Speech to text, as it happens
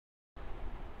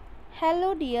Hello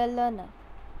dear learner.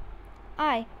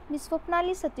 I, Ms.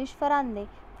 Swapnali Satish Farande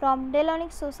from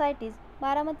Delonic Society's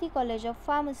Baramati College of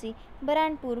Pharmacy,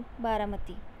 Baranpur,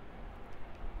 Baramati.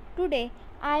 Today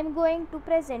I am going to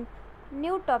present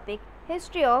new topic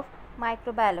History of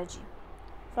Microbiology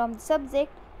from the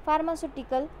subject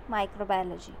Pharmaceutical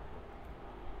Microbiology.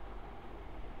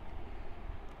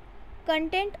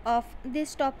 Content of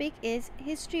this topic is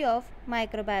History of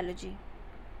Microbiology.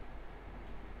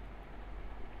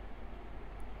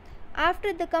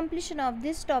 After the completion of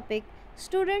this topic,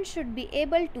 students should be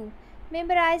able to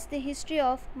memorize the history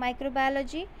of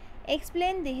microbiology,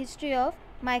 explain the history of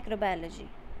microbiology.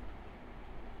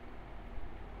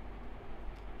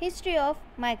 History of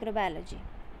microbiology.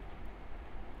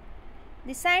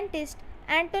 The scientist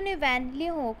Antony van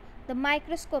Leeuwenhoek, the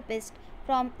microscopist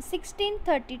from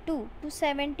 1632 to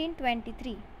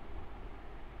 1723.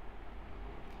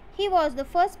 He was the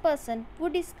first person who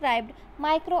described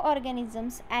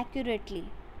microorganisms accurately.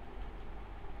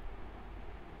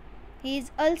 He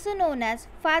is also known as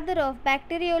father of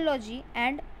bacteriology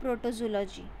and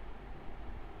protozoology.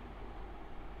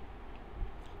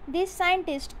 This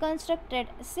scientist constructed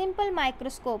a simple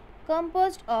microscope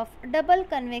composed of double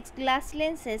convex glass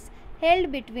lenses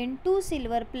held between two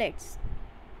silver plates.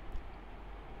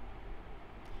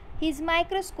 His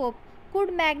microscope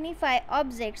could magnify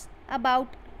objects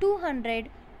about 200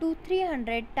 to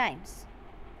 300 times.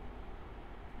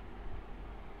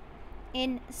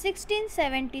 In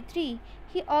 1673,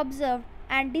 he observed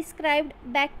and described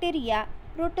bacteria,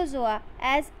 protozoa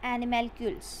as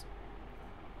animalcules.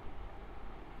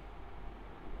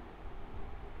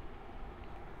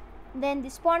 Then the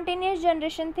spontaneous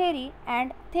generation theory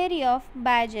and theory of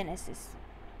biogenesis.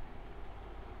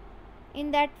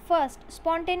 In that first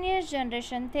spontaneous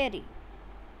generation theory,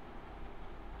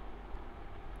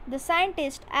 the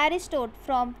scientist Aristotle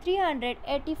from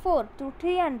 384 to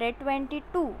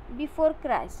 322 before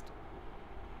Christ.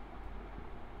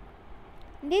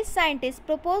 This scientist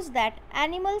proposed that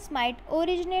animals might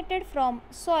originated from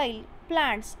soil,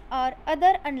 plants or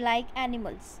other unlike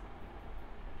animals.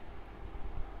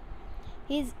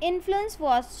 His influence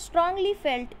was strongly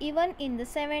felt even in the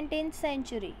 17th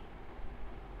century.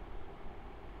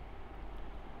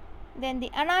 Then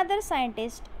the another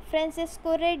scientist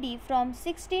Francesco Redi from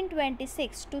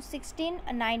 1626 to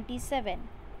 1697.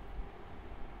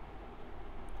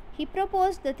 He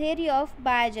proposed the theory of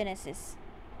biogenesis.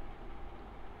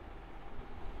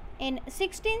 In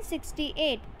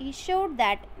 1668, he showed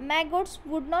that maggots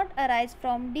would not arise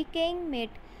from decaying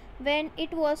meat when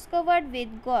it was covered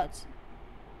with gauze.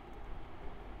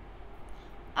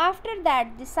 After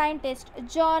that, the scientist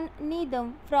John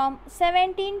Needham from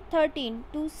 1713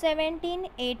 to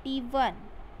 1781.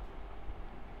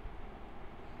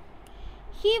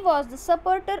 He was the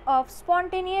supporter of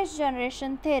spontaneous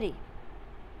generation theory.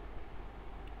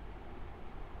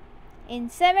 In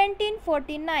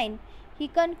 1749, he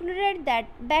concluded that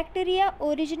bacteria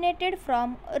originated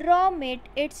from raw meat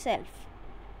itself.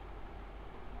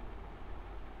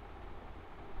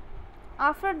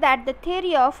 After that, the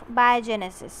theory of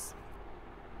biogenesis.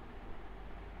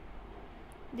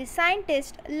 The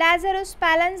scientist Lazarus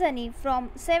Spallanzani from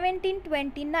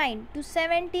 1729 to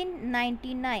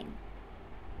 1799.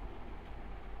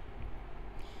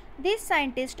 This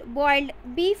scientist boiled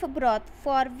beef broth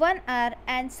for 1 hour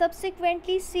and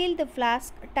subsequently sealed the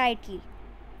flask tightly.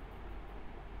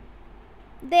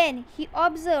 Then he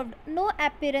observed no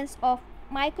appearance of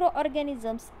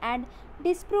microorganisms and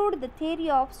disproved the theory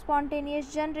of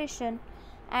spontaneous generation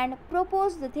and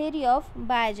proposed the theory of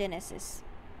biogenesis.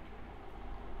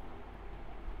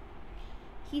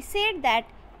 He said that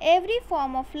every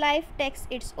form of life takes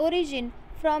its origin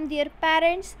from their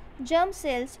parents, germ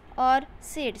cells or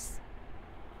seeds.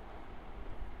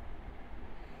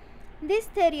 This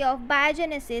theory of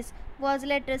biogenesis was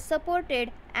later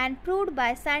supported and proved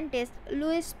by scientist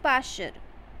Louis Pasteur.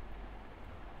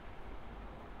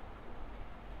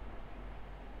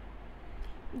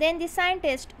 Then the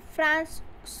scientist Franz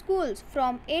Schulz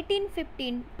from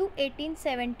 1815 to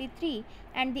 1873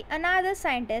 and the another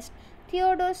scientist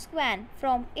Theodor Schwann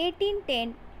from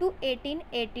 1810 to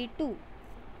 1882.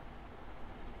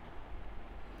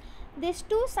 These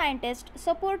two scientists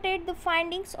supported the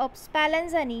findings of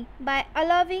Spallanzani by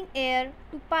allowing air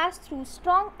to pass through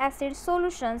strong acid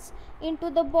solutions into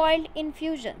the boiled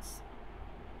infusions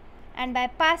and by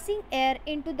passing air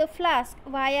into the flask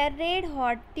via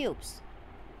red-hot tubes.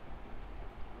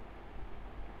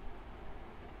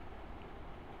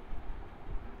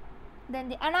 Then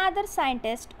the another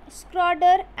scientist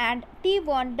Schroeder and T.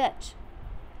 von Dutch.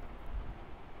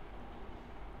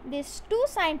 These two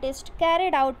scientists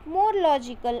carried out more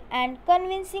logical and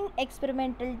convincing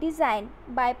experimental design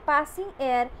by passing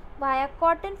air via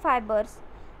cotton fibers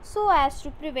so as to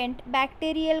prevent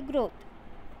bacterial growth.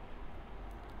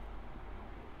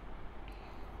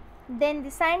 Then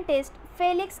the scientist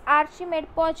Felix Archimede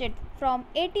Paget from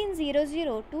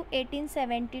 1800 to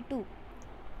 1872.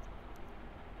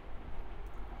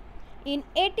 In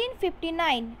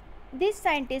 1859, this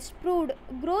scientist proved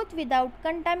growth without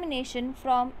contamination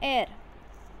from air.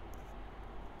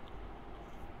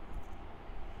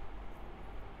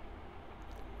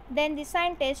 Then the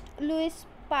scientist Louis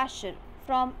Pasteur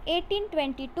from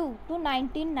 1822 to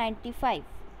 1995.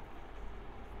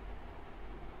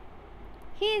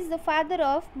 He is the father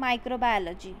of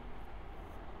microbiology.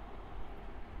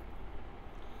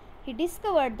 He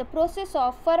discovered the process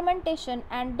of fermentation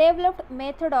and developed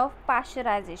method of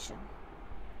pasteurization.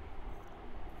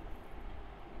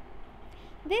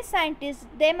 This scientist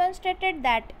demonstrated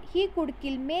that he could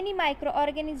kill many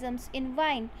microorganisms in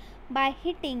wine by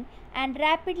heating and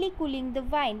rapidly cooling the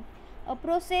wine, a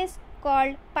process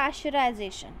called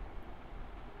pasteurization.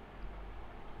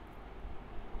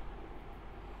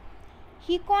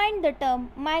 He coined the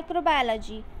term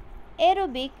microbiology,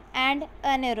 aerobic and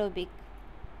anaerobic.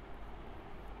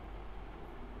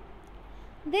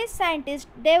 This scientist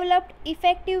developed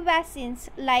effective vaccines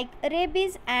like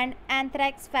rabies and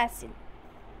anthrax vaccine.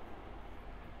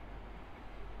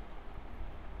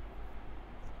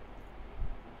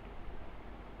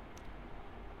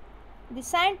 The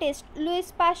scientist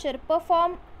Louis Pasteur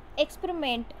performed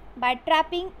experiment by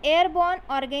trapping airborne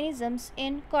organisms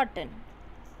in cotton.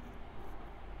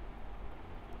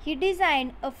 He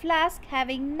designed a flask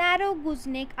having narrow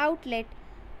gooseneck outlet,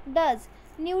 thus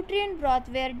nutrient broth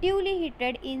were duly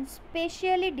heated in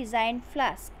specially designed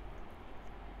flask.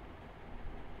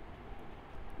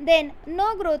 Then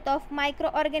no growth of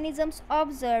microorganisms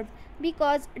observed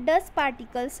because dust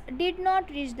particles did not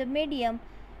reach the medium.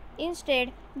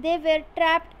 Instead, they were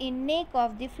trapped in neck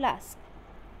of the flask.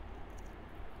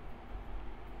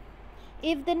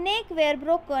 If the neck were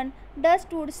broken,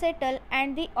 dust would settle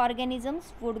and the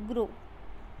organisms would grow.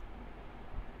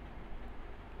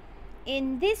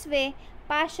 In this way,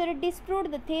 Pasteur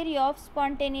disproved the theory of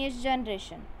spontaneous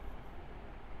generation.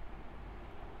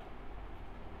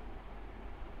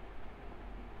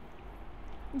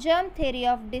 Germ theory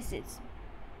of disease.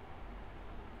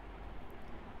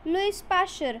 Louis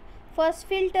Pasteur first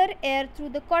filtered air through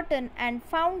the cotton and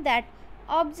found that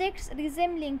objects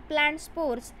resembling plant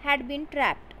spores had been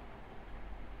trapped.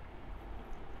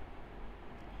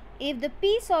 If the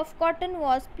piece of cotton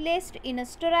was placed in a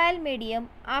sterile medium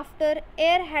after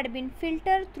air had been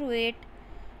filtered through it,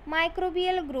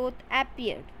 microbial growth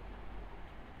appeared.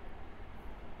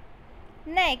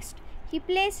 Next, he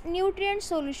placed nutrient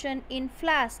solution in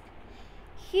flask,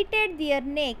 heated their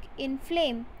neck in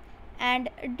flame and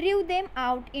drew them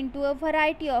out into a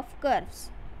variety of curves,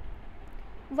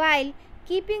 while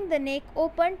keeping the neck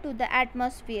open to the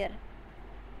atmosphere.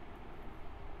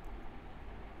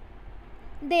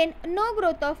 Then no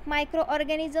growth of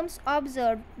microorganisms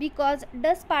observed because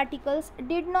dust particles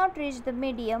did not reach the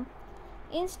medium.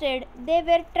 Instead, they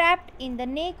were trapped in the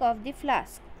neck of the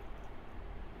flask.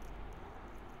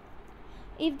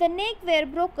 If the neck were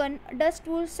broken, dust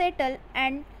would settle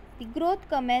and the growth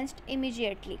commenced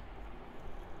immediately.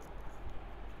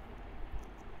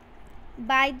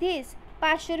 By this,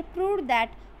 Pasteur proved that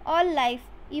all life,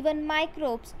 even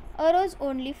microbes, arose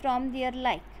only from their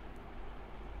like.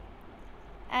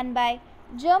 And by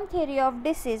germ theory of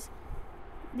disease,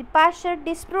 the Pasteur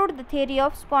disproved the theory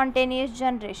of spontaneous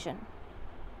generation.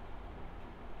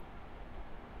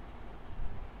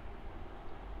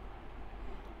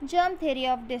 Germ theory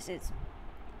of disease.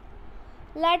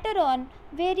 Later on,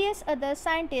 various other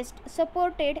scientists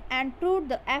supported and proved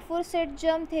the aforesaid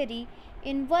germ theory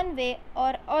in one way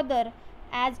or other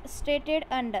as stated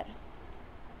under.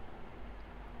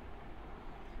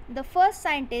 The first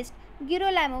scientist,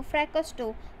 Girolamo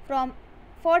Fracastor, from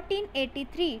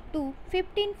 1483 to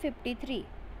 1553.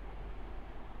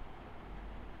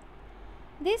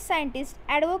 This scientist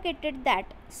advocated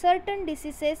that certain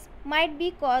diseases might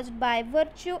be caused by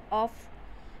virtue of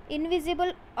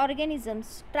invisible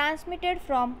organisms transmitted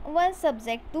from one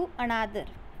subject to another.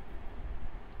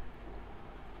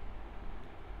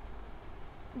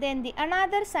 Then the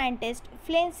another scientist,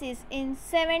 Francis, in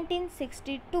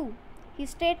 1762, he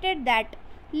stated that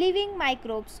living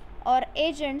microbes or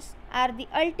agents are the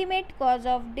ultimate cause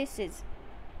of disease.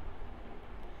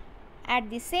 At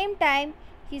the same time,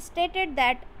 he stated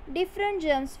that different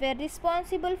germs were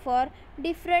responsible for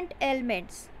different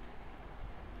ailments.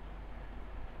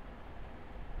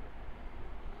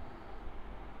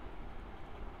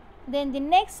 Then the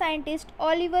next scientist,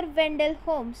 Oliver Wendell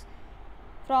Holmes,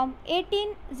 from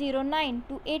 1809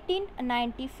 to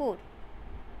 1894.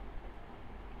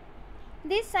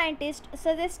 This scientist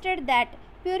suggested that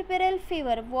puerperal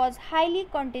fever was highly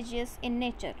contagious in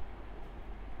nature.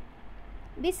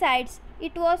 Besides,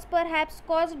 it was perhaps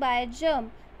caused by a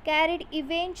germ carried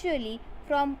eventually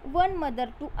from one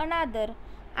mother to another,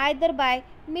 either by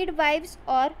midwives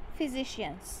or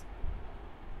physicians.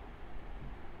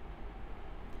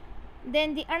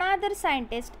 Then the another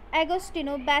scientist,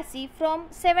 Agostino Bassi, from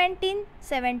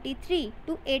 1773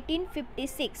 to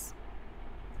 1856.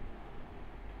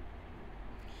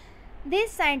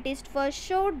 This scientist first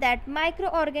showed that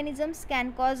microorganisms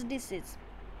can cause disease.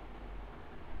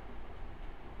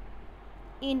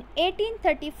 In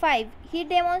 1835, he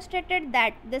demonstrated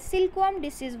that the silkworm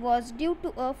disease was due to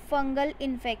a fungal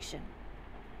infection.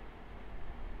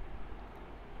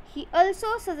 He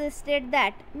also suggested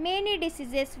that many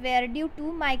diseases were due to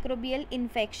microbial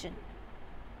infection.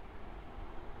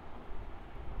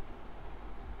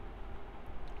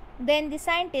 Then the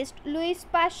scientist Louis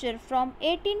Pasteur, from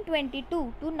 1822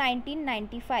 to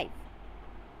 1995.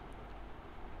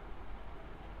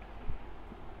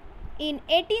 In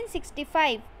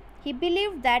 1865, he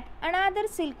believed that another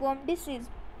silkworm disease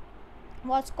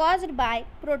was caused by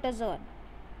protozoan.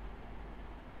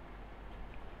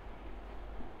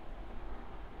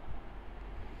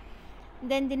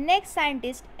 Then the next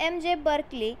scientist, M.J.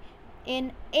 Berkeley,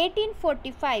 in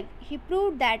 1845, he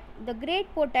proved that the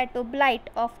great potato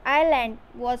blight of Ireland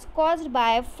was caused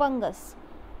by a fungus.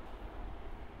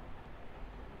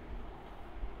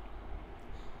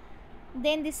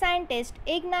 Then the scientist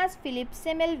Ignaz Philipp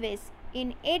Semmelweis,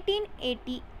 in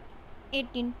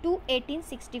 1818 to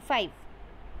 1865.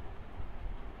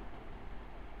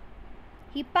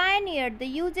 He pioneered the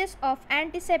uses of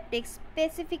antiseptics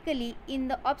specifically in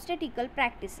the obstetrical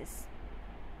practices.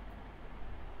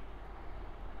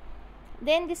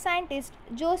 Then the scientist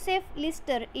Joseph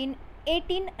Lister, in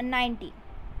 1890.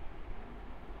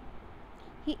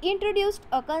 He introduced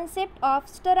a concept of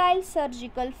sterile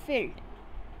surgical field.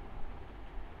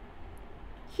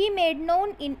 He made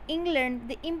known in England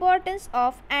the importance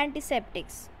of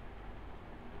antiseptics.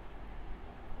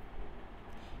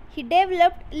 He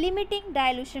developed limiting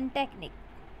dilution technique.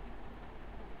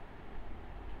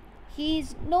 He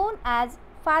is known as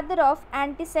father of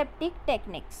antiseptic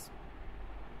techniques.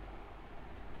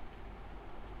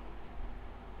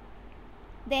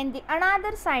 Then the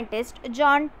another scientist,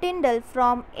 John Tyndall,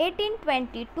 from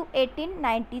 1820 to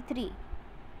 1893.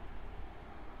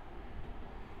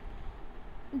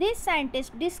 This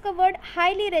scientist discovered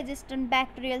highly resistant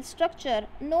bacterial structure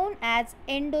known as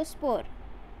endospore.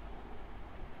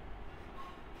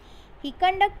 He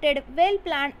conducted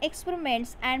well-planned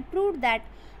experiments and proved that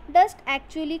dust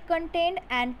actually contained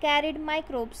and carried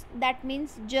microbes, that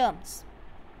means germs.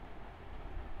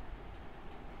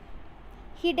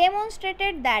 He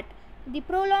demonstrated that the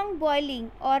prolonged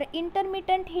boiling or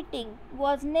intermittent heating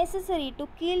was necessary to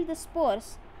kill the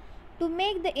spores to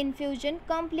make the infusion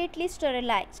completely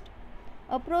sterilized,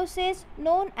 a process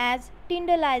known as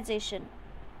Tyndallization.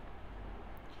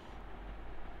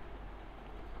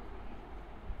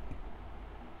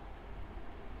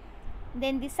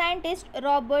 Then the scientist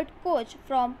Robert Koch,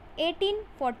 from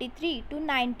 1843 to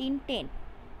 1910.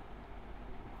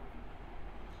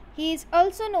 He is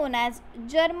also known as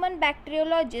German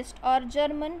bacteriologist or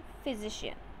German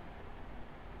physician.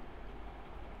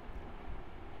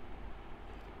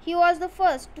 He was the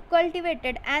first to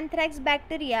cultivate anthrax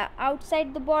bacteria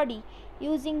outside the body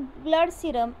using blood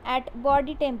serum at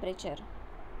body temperature.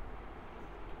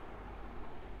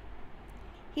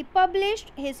 He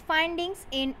published his findings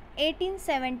in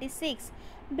 1876,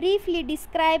 briefly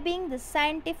describing the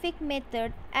scientific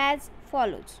method as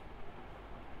follows.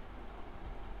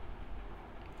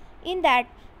 In that,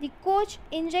 the Koch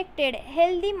injected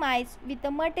healthy mice with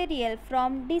a material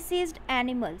from deceased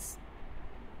animals.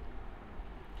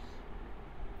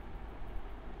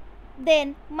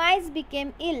 Then mice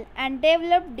became ill and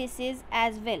developed disease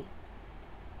as well.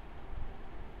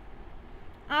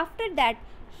 After that,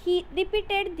 he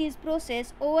repeated this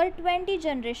process over 20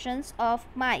 generations of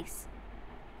mice.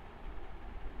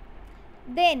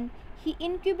 Then he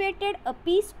incubated a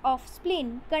piece of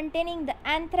spleen containing the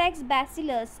anthrax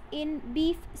bacillus in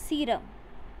beef serum.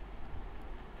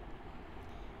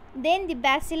 Then the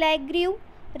bacilli grew,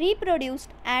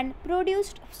 reproduced and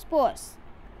produced spores.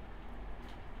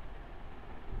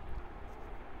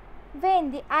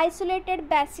 When the isolated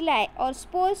bacilli or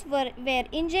spores were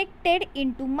injected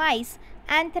into mice,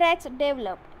 anthrax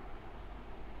developed.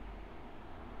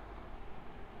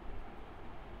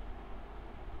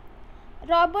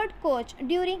 Robert Koch,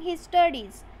 during his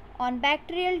studies on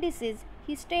bacterial disease,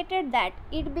 he stated that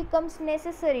it becomes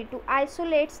necessary to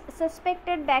isolate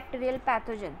suspected bacterial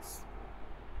pathogens.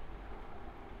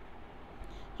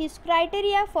 His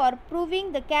criteria for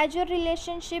proving the causal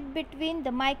relationship between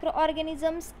the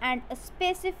microorganisms and a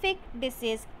specific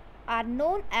disease are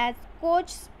known as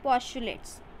Koch's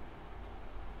postulates.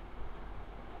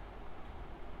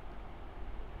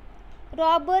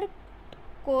 Robert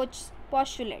Koch's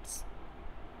postulates.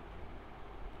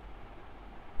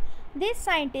 This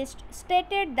scientist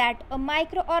stated that a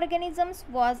microorganism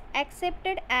was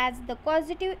accepted as the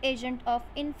causative agent of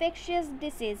infectious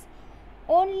disease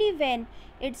only when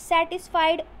it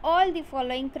satisfied all the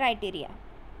following criteria.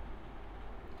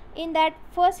 In that,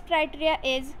 first criteria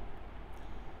is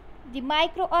the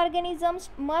microorganisms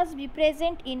must be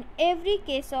present in every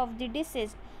case of the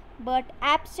disease but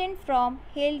absent from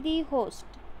healthy host.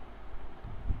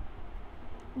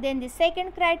 Then the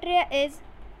second criteria is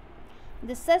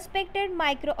the suspected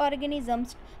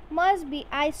microorganisms must be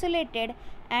isolated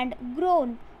and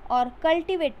grown or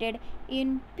cultivated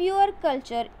in pure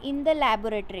culture in the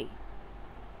laboratory.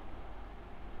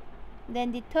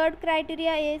 Then the third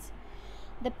criteria is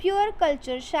the pure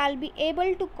culture shall be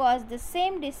able to cause the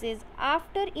same disease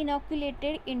after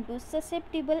inoculated into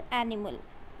susceptible animal.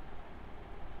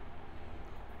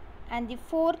 And the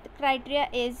fourth criteria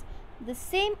is the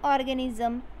same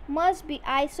organism must be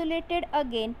isolated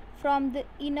again from the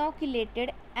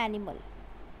inoculated animal.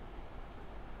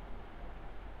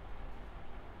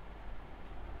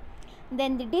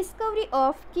 Then the discovery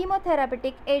of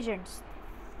chemotherapeutic agents.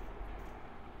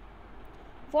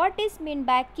 What is meant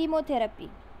by chemotherapy?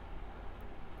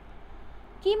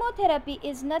 Chemotherapy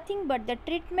is nothing but the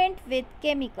treatment with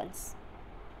chemicals.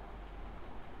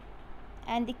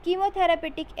 And the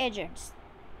chemotherapeutic agents.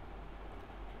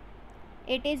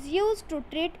 It is used to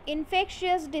treat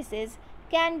infectious disease,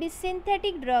 can be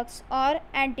synthetic drugs or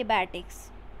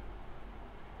antibiotics.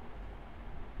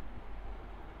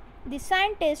 The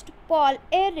scientist Paul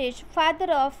Ehrlich,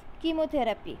 father of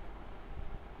chemotherapy.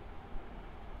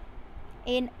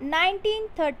 In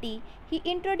 1930, he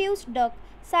introduced Dr.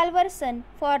 Salvarsan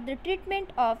for the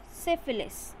treatment of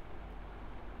syphilis.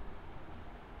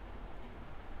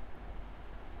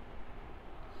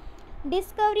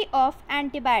 Discovery of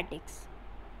antibiotics.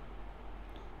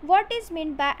 What is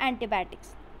meant by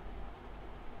antibiotics?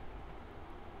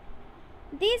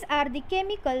 These are the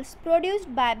chemicals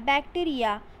produced by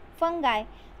bacteria, fungi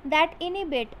that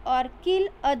inhibit or kill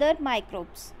other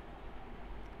microbes.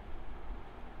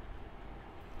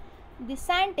 The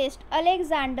scientist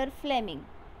Alexander Fleming.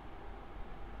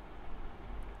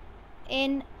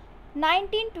 In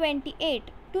 1928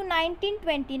 to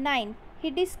 1929, he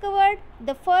discovered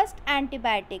the first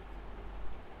antibiotic.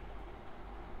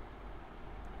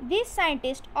 This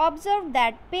scientist observed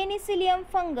that penicillium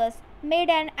fungus made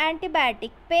an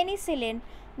antibiotic penicillin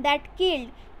that killed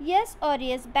S.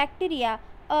 aureus bacteria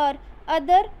or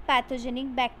other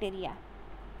pathogenic bacteria.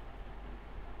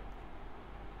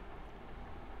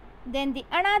 Then the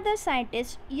another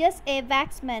scientist S. A.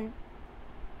 Waxman.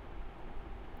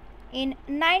 In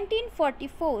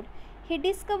 1944, he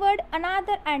discovered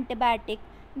another antibiotic,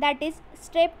 that is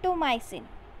streptomycin.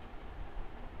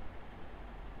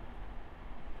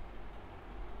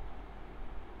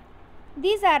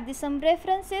 These are some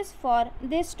references for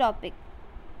this topic.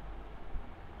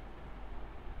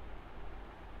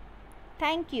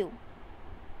 Thank you.